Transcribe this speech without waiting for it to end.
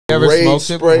ever rage smoked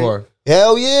it spray. before?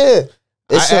 Hell yeah.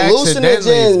 It's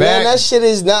hallucinogens, man. That shit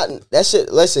is not. That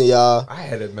shit. Listen, y'all. I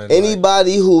had it, man.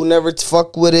 Anybody who never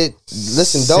fuck with it,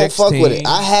 listen, don't fuck with it.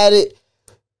 I had it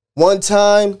one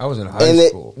time. I was in high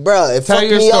school. Bro, it tell fucked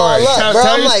your me story. all up, bro.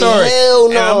 Tell I'm your like, story. hell no,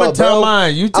 and I'm gonna tell bro.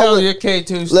 mine. You tell your K2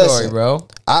 story, listen, bro.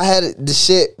 I had the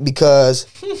shit because,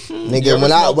 nigga,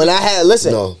 when I had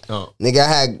nigga, I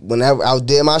had whenever I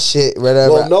did my shit,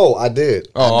 whatever. Well, no, I did.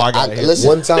 Oh, I got it. Listen,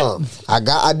 one time.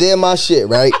 I did my shit,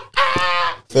 right?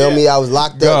 Feel me? I was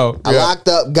locked up. I locked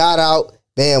up, got out.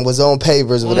 Bam, was on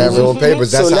papers, whatever. On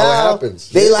papers, that's so how now, it happens.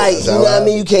 They like, you know what I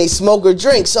mean? You can't smoke or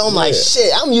drink. So I'm like,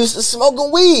 shit, I'm used to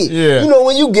smoking weed. Yeah. You know,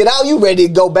 when you get out, you ready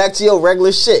to go back to your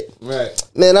regular shit. Right.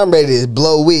 Man, I'm ready to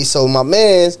blow weed. So my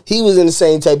man's, he was in the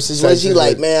same type of situation. He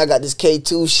like, man, I got this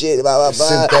K2 shit, blah, blah, blah.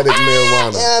 Synthetic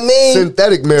marijuana. You know what I mean?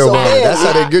 Synthetic marijuana. So, man, that's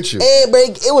how they get you. And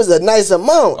it was a nice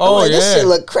amount. Oh, I'm like, this shit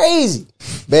look crazy.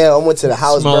 Man, I went to the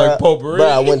house, Smell bro. like potpourri. Bro,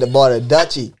 I went to bought a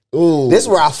Dutchie. Ooh. This is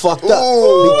where I fucked up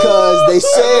because they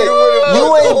said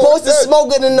you ain't supposed to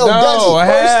smoke it in no Dutchie.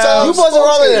 First time you supposed to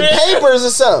roll it in papers or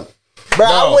something. Bro,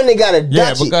 I went and got a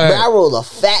Dutchie. But I rolled a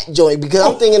fat joint because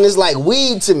I'm thinking it's like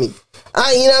weed to me. You know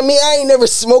what I mean? I ain't never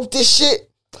smoked this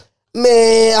shit.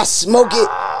 Man, I smoke it.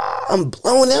 I'm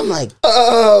blowing it. I'm like,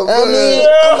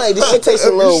 I'm like, this shit tastes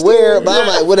a little weird, but I'm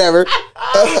like, whatever.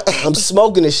 I'm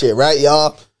smoking this shit, right,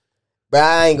 y'all? Bro,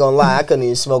 I ain't gonna lie, I couldn't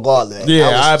even smoke all of that.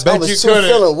 Yeah, I bet was you too couldn't.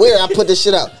 feeling weird. I put this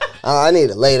shit out. I need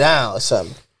to lay down or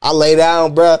something. I lay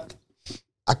down, bro.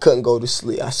 I couldn't go to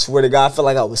sleep. I swear to God, I felt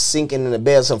like I was sinking in the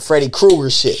bed, some Freddy Krueger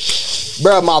shit.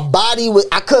 Bro, my body was,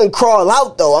 I couldn't crawl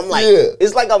out though. I'm like,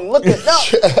 it's like I'm looking up.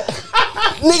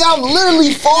 Nigga, I'm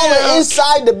literally falling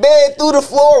inside the bed, through the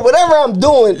floor, whatever I'm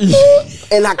doing.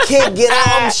 And I can't get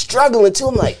out. I'm struggling too.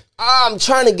 I'm like, I'm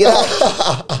trying to get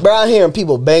out. Bro, I'm hearing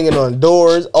people banging on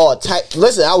doors, all type.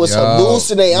 Listen, I was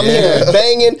hallucinating. I'm hearing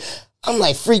banging. I'm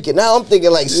like freaking out. I'm thinking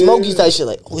like Smokey type shit.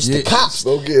 Like, oh, it's the cops. I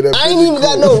ain't even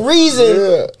got no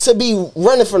reason to be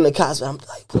running from the cops. I'm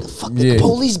like, what the fuck is the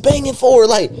police banging for?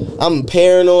 Like, I'm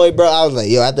paranoid, bro. I was like,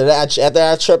 yo, after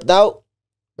I tripped out,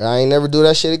 I ain't never do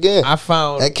that shit again. I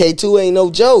found that K2 ain't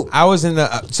no joke. I was in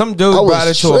the some dude brought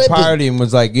it to a party and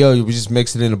was like, "Yo, you just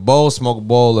mix it in a bowl, smoke a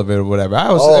bowl of it or whatever."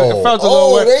 I was, I felt a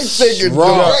little weird. They taking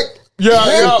direct. Yeah,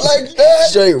 like that.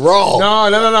 Straight raw.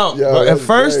 No. Yo, but at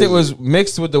first, crazy. it was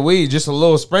mixed with the weed, just a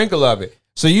little sprinkle of it.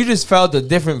 So you just felt a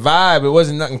different vibe. It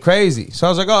wasn't nothing crazy. So I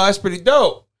was like, "Oh, that's pretty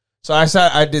dope." So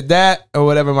I did that or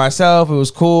whatever myself. It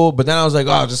was cool. But then I was like,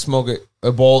 "Oh, I'll just smoke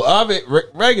a bowl of it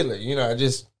regular." You know,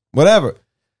 just whatever.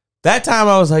 That time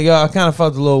I was like, yo, I kind of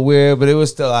felt a little weird, but it was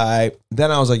still all right.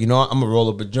 Then I was like, you know what? I'm going to roll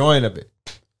up a joint of it.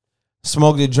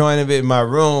 Smoked a joint of it in my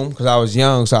room because I was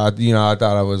young. So, I thought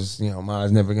I was,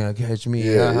 mom's never going to catch me.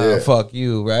 Fuck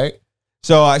you, right?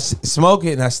 So I smoke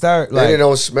it and I start like. And it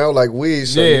don't smell like weed,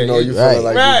 so you feeling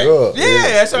like you're good.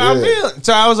 Yeah, that's what I'm feeling.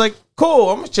 So I was like, cool,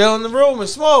 I'm going to chill in the room and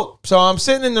smoke. So I'm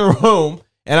sitting in the room.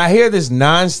 And I hear this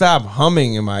nonstop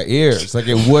humming in my ears. Like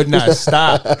it would not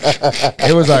stop.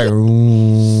 It was like,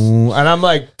 ooh. And I'm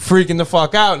like freaking the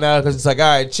fuck out now because it's like,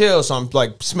 all right, chill. So I'm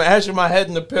like smashing my head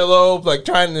in the pillow, like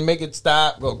trying to make it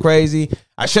stop, go crazy.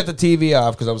 I shut the TV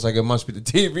off because I was like, it must be the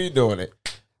TV doing it.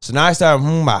 So now I start,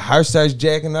 my heart starts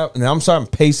jacking up. And then I'm starting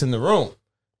pacing the room.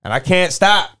 And I can't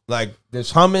stop. Like there's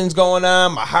hummings going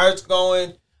on. My heart's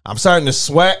going. I'm starting to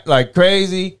sweat like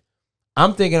crazy.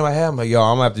 I'm thinking in my head, I'm like, yo,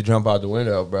 I'm gonna have to jump out the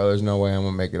window, bro. There's no way I'm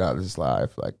gonna make it out of this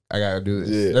live. Like, I gotta do this.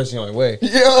 Yeah. That's the only way.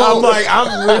 Yo, I'm like,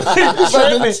 I'm really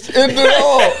tripping. End it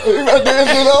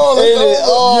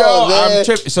all. I'm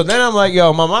tripping. So then I'm like,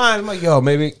 yo, my mind, I'm like, yo,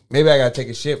 maybe I gotta take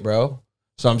a shit, bro.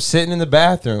 So I'm sitting in the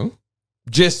bathroom,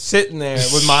 just sitting there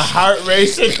with my heart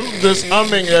racing, this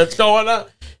humming that's going on,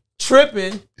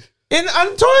 tripping on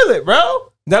the toilet,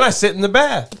 bro. Then I sit in the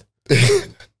bath.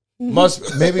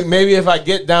 Maybe if I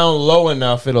get down low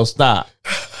enough, it'll stop.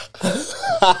 Yo,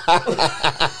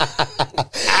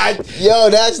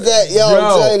 that's that. Yo, I'm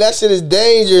telling you, that shit is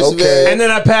dangerous, man. And then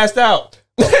I passed out.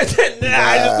 Listen,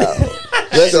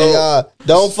 y'all,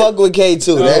 don't fuck with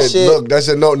K2. That shit. Look, that's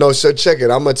a no. So check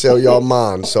it. I'm gonna tell y'all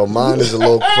mine. So mine is a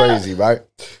little crazy, right?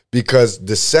 Because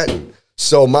the setting.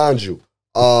 So mind you,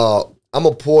 I'm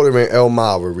a porter in El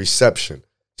Mar reception.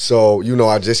 So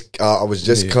I was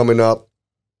just coming up.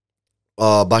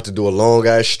 About to do a long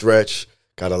ass stretch.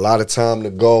 Got a lot of time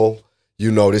to go.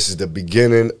 This is the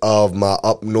beginning of my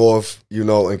up north,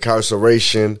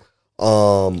 incarceration.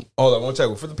 Um, Hold on, one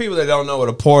second. For the people that don't know what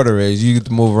a porter is, you get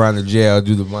to move around the jail,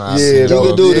 do the mob. Yeah, You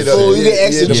can do the food, you get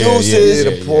extra the juices,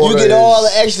 the you get all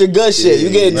the extra good shit. You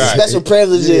get Right. special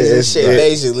privileges and shit, yeah.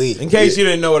 basically. In case you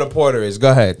didn't know what a porter is, go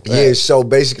ahead. Yeah, so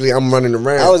basically I'm running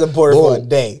around. I was a porter for a Boom.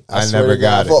 day. I swear never to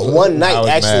God. got it. For one I night, was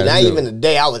actually, mad, not too. even a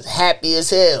day. I was happy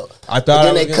as hell. I thought But I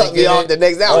then was they gonna cut me get off it. the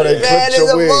next day. I Oh, was they mad clipped as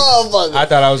your a wig. motherfucker. I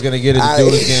thought I was gonna get it. The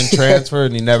dude was getting transferred,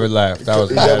 and he never left. That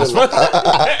was bad as fuck.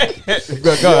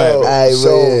 Go ahead. Yo, Hey, so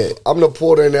man. I'm the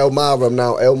porter in Elmira.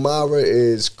 Now Elmira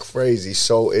is crazy.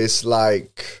 So it's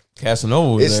like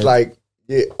Casanova was it's there. like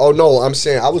yeah. Oh no, I'm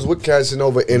saying I was with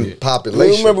Casanova in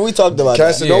population. Remember we talked about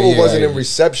that. Casanova Yeah, wasn't yeah. in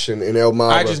reception in Elmira.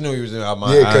 I just knew he was in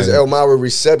my Yeah, because Elmira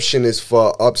reception is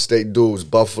for upstate dudes,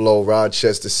 Buffalo,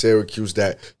 Rochester, Syracuse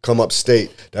that come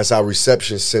upstate. That's our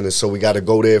reception center. So we got to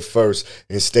go there first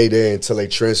and stay there until they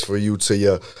transfer you to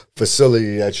your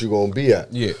facility that you're gonna be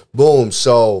at. Yeah. Boom.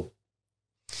 So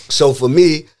for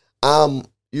me, I'm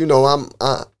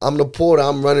the porter.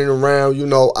 I'm running around. You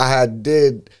know, I had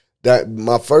did that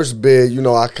my first bid. You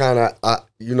know,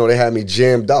 they had me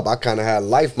jammed up. I kind of had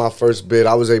life my first bid.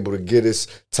 I was able to get his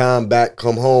time back,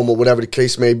 come home, or whatever the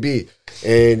case may be.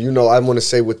 And you know, I want to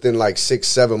say within like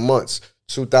 6-7 months,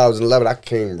 2011, I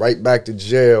came right back to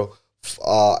jail,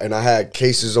 and I had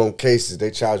cases on cases.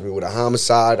 They charged me with a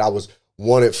homicide. I was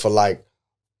wanted for like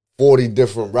 40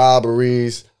 different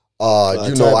robberies.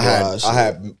 You know, I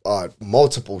had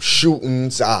multiple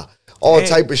shootings, all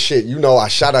type of shit. You know, I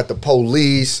shot at the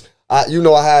police. I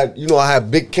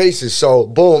had big cases. So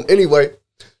boom. Anyway,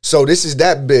 so this is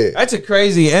that big. That's a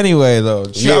crazy anyway though.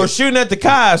 Yeah. I was shooting at the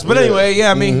cops, but anyway,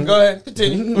 yeah. I mean, go ahead,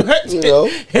 continue. You know,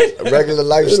 Regular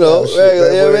lifestyle shit.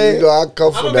 regular, Man. man. You know, I come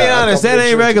I'm from gonna that. be I honest, come from that the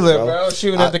ain't trenches, regular, bro.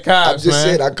 Shooting at the cops, I'm just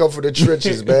man. saying, I come from the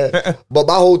trenches, man. But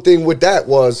my whole thing with that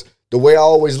was the way I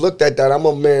always looked at that. I'm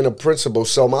a man of principle,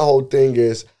 so my whole thing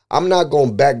is I'm not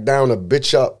gonna back down a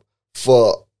bitch up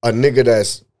for a nigga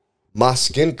that's my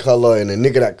skin color and a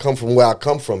nigga that come from where I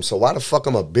come from. So why the fuck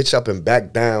I'm a bitch up and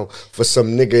back down for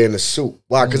some nigga in a suit?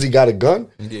 Why? Because he got a gun?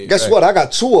 Yeah, Guess right. what? I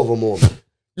got 2 of them on me.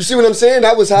 You see what I'm saying?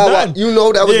 That was how that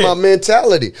was Yeah. my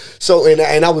mentality. So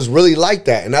and I was really like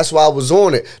that, and that's why I was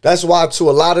on it. That's why to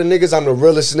a lot of niggas, I'm the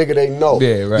realest nigga they know.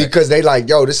 Yeah, right. Because they like,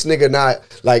 yo, this nigga not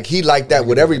like he like that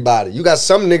with everybody. You got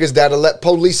some niggas that'll let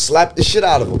police slap the shit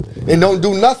out of them and don't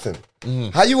do nothing.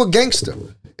 How you a gangster?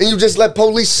 And you just let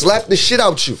police slap the shit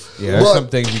out you. Yeah, there's some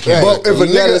things you can't But if a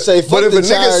You gotta nigga say, fuck but if the a nigga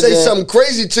charge say and- something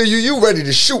crazy to you, you ready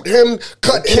to shoot him,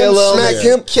 cut kill him, him, smack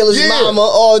him, kill his Yeah. mama,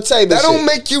 all type of That shit. don't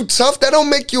make you tough. That don't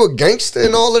make you a gangster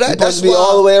and all of that. Supposed That's to be why,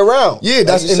 all the way around. Yeah,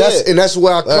 Like you said. and that's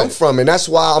where I come Right. from, and that's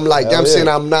why I'm like, Hell I'm yeah. saying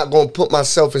I'm not gonna put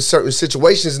myself in certain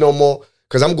situations no more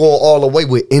because I'm going all the way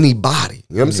with anybody.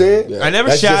 You know what I'm saying? I never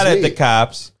That's shot just at me. the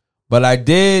cops, but I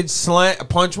did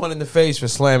punch one in the face for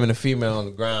slamming a female on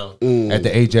the ground at the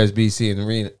HSBC in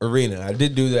the arena. I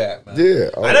did do that, man. Yeah.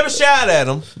 I never shot at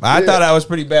him. I thought I was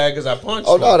pretty bad because I punched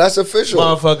Oh him. no, that's official.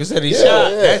 Motherfucker said he Yeah,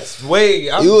 shot. yeah. That's way.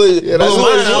 I'm, You was, Yeah, that's you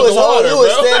what- was, out you the was, water, you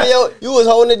was bro. standing, you was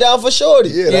holding it down for shorty.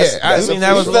 Yeah, Yeah, that's I mean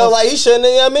that was You a felt little, like you shouldn't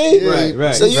have, you know what I mean? Yeah,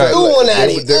 right. So you right. threw one at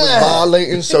They him. was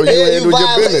violating, so you Yeah, you handle your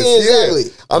violate- business. exactly. Yeah,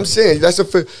 I'm saying that's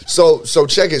so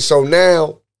check it. So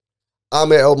now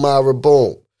I'm at Elmira.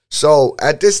 Boom. So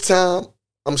at this time,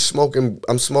 I'm smoking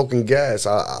gas.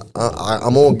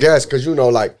 I'm on gas because you know,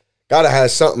 like, gotta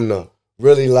have something to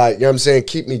really like, you know what I'm saying,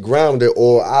 keep me grounded,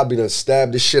 or I'll be done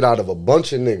stab the shit out of a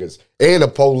bunch of niggas and the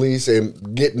police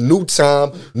and get new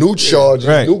time, new charges,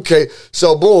 right. new case.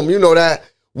 So boom, you know that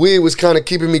weed was kind of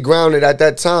keeping me grounded at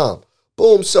that time.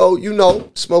 Boom, so you know,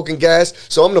 smoking gas.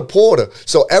 So I'm the porter.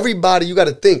 So everybody, you got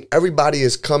to think, everybody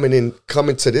is coming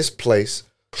to this place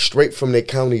straight from their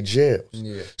county jails.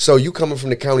 Yeah. So you coming from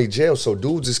the county jail. So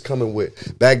dudes is coming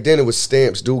with, back then it was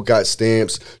stamps. Dude got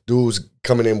stamps. Dudes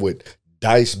coming in with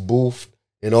dice booth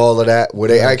and all of that, where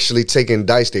they actually taking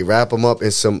dice, they wrap them up in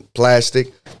some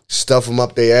plastic, stuff them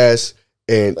up their ass,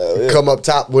 and come up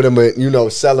top with them and, you know,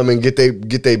 sell them and get they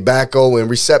bacco and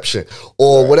reception.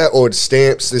 Or whatever, or the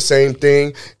stamps, the same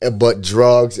thing, but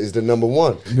drugs is the number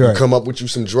one. You Right. come up with you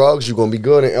some drugs, you're going to be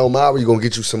good in Elmira, you're going to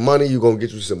get you some money, you're going to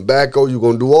get you some bacco, you're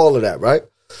going to do all of that, right?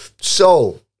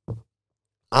 So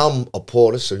I'm a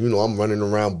porter, so, you know, I'm running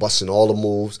around busting all the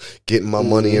moves, getting my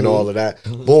money and all of that.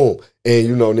 Boom. And,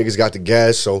 you know, niggas got the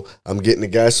gas, so I'm getting the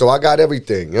gas. So I got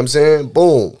everything. You know what I'm saying?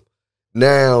 Boom.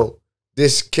 Now,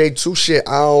 this K2 shit,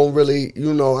 I don't really,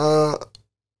 you know,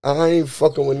 I ain't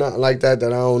fucking with nothing like that I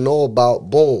don't know about.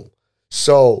 Boom.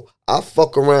 So I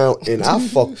fuck around and I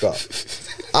fucked up.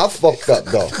 I fucked up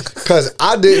though, cause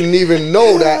I didn't even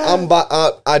know that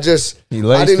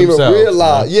I didn't even himself,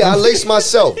 realize. man. Yeah, I laced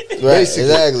myself. Basically,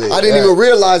 exactly. I didn't even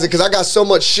realize it because I got so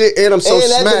much shit and I'm so and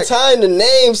at smacked. the time, the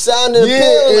name sounded Yeah,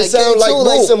 appealing. it Like sounded K2, like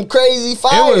like boom. some crazy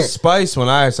fire. It was Spice when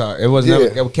I saw it. It was Yeah.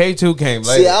 never K2 came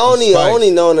later. See, I only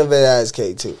Spice. known of it as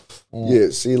K2. Yeah,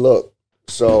 see, look.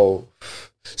 So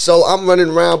I'm running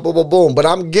around, boom, boom, boom. But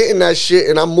I'm getting that shit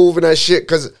and I'm moving that shit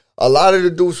because a lot of the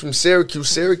dudes from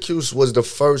Syracuse was the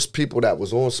first people that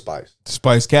was on Spice.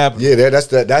 Spice Capital. Yeah, that's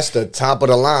the top of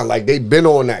the line. Like they been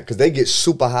on that because they get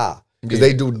super high. Because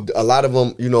they do a lot of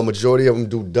them, majority of them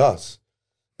do dust.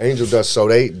 Angel dust, so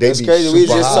they That's be crazy. super We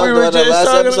just high. talked We were about that just last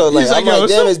talking- episode. Like, he's like, I'm yo, like,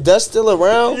 damn, so- is Dust still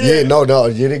around? Yeah, no,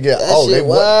 you didn't get. That shit,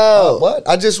 what? wow. What?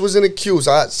 I just was in the queue,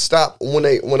 so I stopped when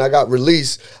I got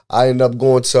released. I ended up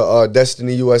going to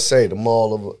Destiny USA, the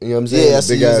mall of, you know what I'm saying, Yeah, I the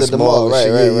see big you was ass at the mall. mall. and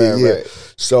Right, shit. right, right.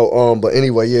 So, but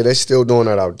anyway, yeah, they're still doing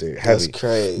that out there, heavy. That's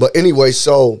crazy. But anyway,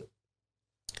 so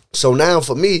now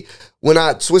for me, when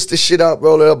I twist the shit up,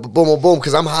 roll it up, boom, boom, boom,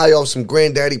 because I'm high off some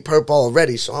Granddaddy Purple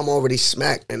already, so I'm already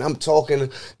smacked, and I'm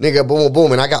talking, nigga, boom, boom,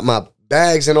 boom, and I got my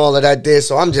bags and all of that there,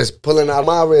 so I'm just pulling out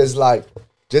my wrist like,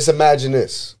 just imagine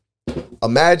this.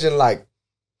 Imagine like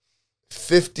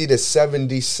 50 to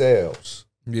 70 sales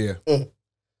Yeah.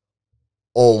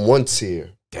 on one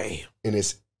tier, Damn. and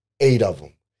it's 8 of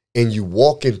them, and you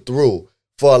walking through.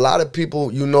 For a lot of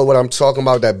people, you know what I'm talking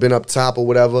about, that been up top or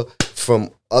whatever,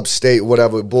 from upstate,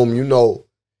 whatever, boom,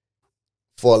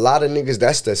 for a lot of niggas,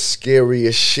 that's the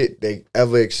scariest shit they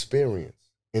ever experienced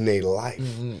in their life.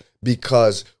 Mm-hmm.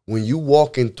 Because when you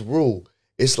walking through,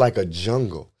 it's like a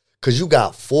jungle. Because you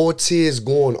got 4 tiers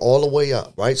going all the way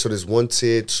up, right? So there's 1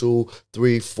 tier, 2,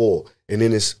 3, 4. And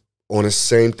then it's on the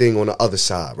same thing on the other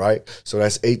side, right? So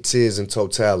that's 8 tiers in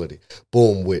totality.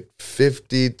 Boom, with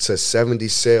 50 to 70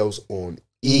 sales on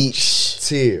each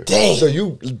tier. Damn. So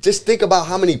you just think about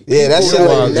how many people. Yeah, that shit,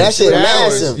 Wow, that shit hours.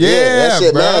 massive. Yeah, that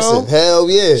shit bro. massive. Hell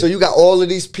yeah. So you got all of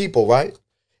these people, right?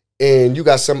 And you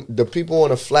got the people on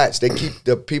the flats, they keep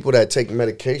the people that take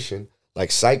medication,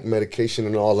 like psych medication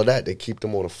and all of that, they keep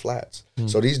them on the flats.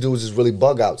 So these dudes is really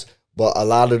bug outs. But a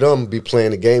lot of them be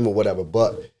playing the game or whatever,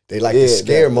 but they like to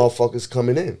scare motherfuckers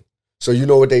coming in. So you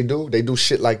know what they do? They do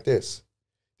shit like this.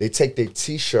 They take their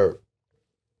t-shirt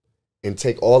and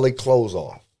take all their clothes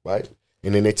off, right?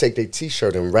 And then they take their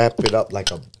t-shirt and wrap it up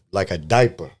like a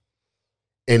diaper.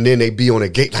 And then they be on the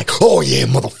gate like, oh yeah,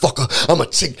 motherfucker, I'm a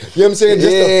chick. You know what I'm saying?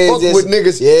 Just to fuck with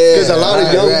niggas. Yeah, Because a lot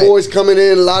of young boys coming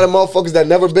in, a lot of motherfuckers that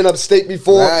never been upstate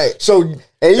before. Right. So, and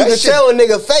you that can shit- tell a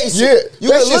nigga face. yeah, You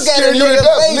that can shit look at scare a you to nigga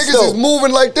death. face, Niggas though. is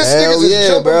moving like this. Hell Niggas is yeah,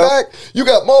 jumping bro. back. You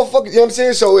got motherfuckers, you know what I'm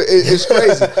saying? So it's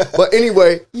crazy. But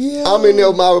anyway, I'm in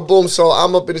there, my boom. So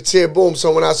I'm up in the tier, boom.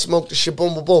 So when I smoke the shit,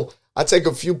 boom, boom, boom, I take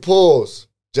a few pulls,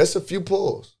 just a few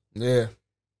pulls. Yeah.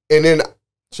 And then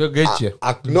She'll get you.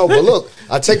 no, but look,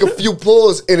 I take a few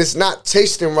pulls and it's not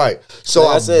tasting right. So Like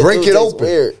I I said, break dude, it tastes open.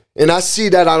 weird. And I see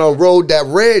that I done rolled that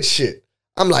red shit.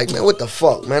 I'm like, man, what the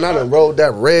fuck, man? I done rolled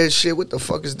that red shit. What the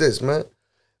fuck is this, man?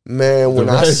 Man, when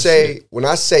I say,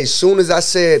 soon as I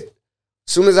said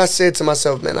to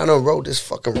myself, man, I done rolled this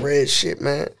fucking red shit,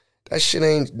 man. That shit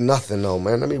ain't nothing though,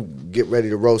 man. Let me get ready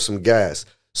to roll some gas.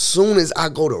 Soon as I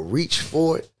go to reach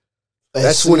for it,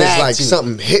 that's when it's like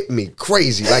something hit me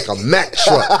crazy, like a Mack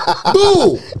truck.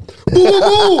 Boom! Boom, boom,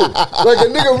 boom! Like a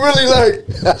nigga really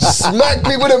like smacked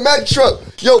me with a Mack truck.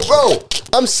 Yo, bro,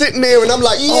 I'm sitting there and I'm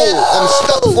like, I'm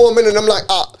stuck for a minute. I'm like,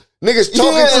 niggas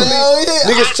talking to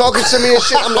me. Niggas talking to me and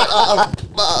shit. I'm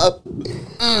like,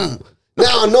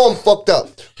 Now I know I'm fucked up.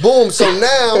 Boom. So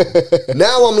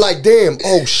now I'm like, damn,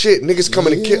 oh shit, niggas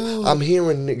coming to kill. I'm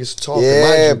hearing niggas talking. Yeah,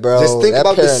 Mind you, bro. just think That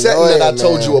about the setting that I paranoia,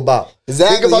 told man. you about.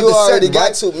 Exactly. Think about You the already setting, got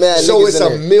right? too mad So niggas it's in a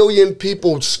there. million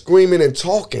people screaming and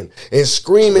talking and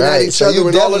screaming at Right. each So other you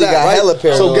and all of definitely that, got right? hella So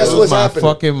paranoia. guess Lose what's my happening?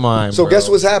 fucking mind, So bro. guess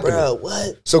what's happening? Bro,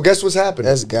 what? So guess what's happening?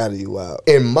 That's gotta be wild.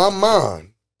 In my mind,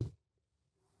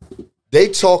 they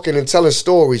talking and telling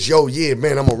stories. Yo, yeah,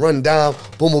 man, I'm gonna run down.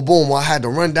 Boom, boom, boom. I had to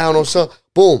run down on something.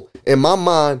 Boom. In my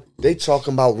mind, they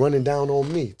talking about running down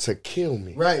on me to kill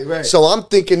me. Right, right. So I'm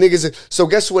thinking niggas. So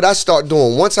guess what I start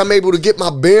doing? Once I'm able to get my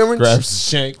bearings, Grab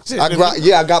some shank.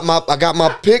 I got my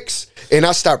picks, and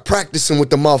I start practicing with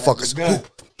the motherfuckers.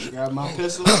 Grab my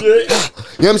pistol. You know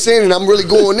what I'm saying? And I'm really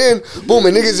going in. Boom,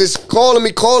 and niggas is calling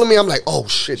me. I'm like, oh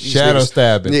shit. These Shadow niggas.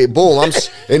 stabbing. Yeah, boom.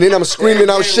 And then I'm screaming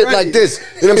out shit like this.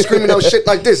 Then I'm screaming out shit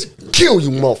like this. Kill you,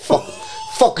 motherfucker.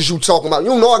 Fuck is you talking about?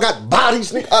 You know I got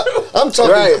bodies, nigga. I'm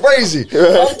talking crazy.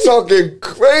 I'm talking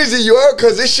crazy, you heard?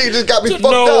 Because this shit just got me fucked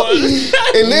up.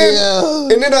 And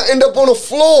then I end up on the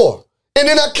floor. And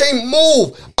then I can't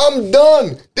move. I'm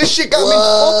done. This shit got me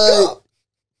fucked up.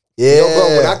 Yeah, Yo,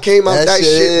 bro, when I came out that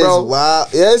shit, bro. Wow.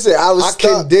 Yeah, listen, I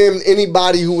condemned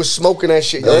anybody who was smoking that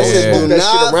shit. Yo, Listen, don't smoke do that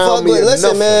not shit around fuck me. with. Listen,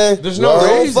 nothing. man. There's no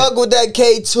Don't reason. fuck with that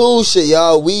K2 shit,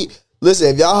 y'all. Listen.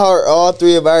 If y'all heard all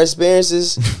three of our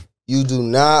experiences, you do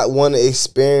not want to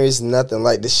experience nothing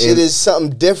like the shit. Is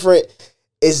something different.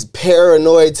 It's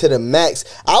paranoid to the max.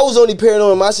 I was only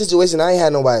paranoid in my situation. I ain't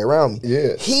had nobody around me.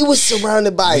 Yeah. He was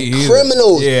surrounded by Me either.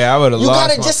 criminals. Yeah, I would have You lost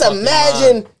gotta my just fucking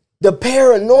imagine mind. the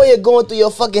paranoia going through your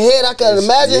fucking head. I can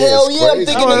imagine. yeah, Hell it's yeah, I'm crazy.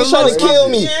 thinking I niggas would've trying to lost my- kill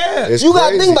me. Yeah. It's You gotta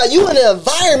crazy. think about you in an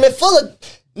environment full of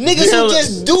niggas who Yeah.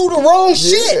 just do the wrong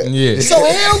shit. Yeah. So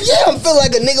hell yeah, I'm feeling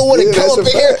like a nigga wanna Yeah, come that's up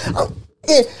a in here.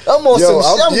 I'm on some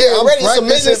shit. I'm getting ready for some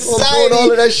practicing, business I'm society. doing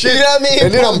all of that shit. You know what I mean?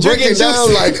 And then I'm breaking drinking down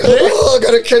juice. like, oh, I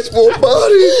gotta catch more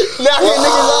body. Now here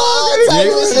niggas all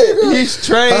type of shit. He's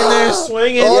trained there,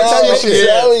 swinging. All Yo, type of I'm shit.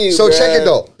 telling you, So check bruh. it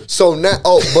though. So now,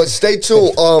 but stay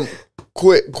tuned.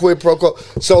 Quid pro quo.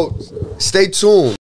 So stay tuned.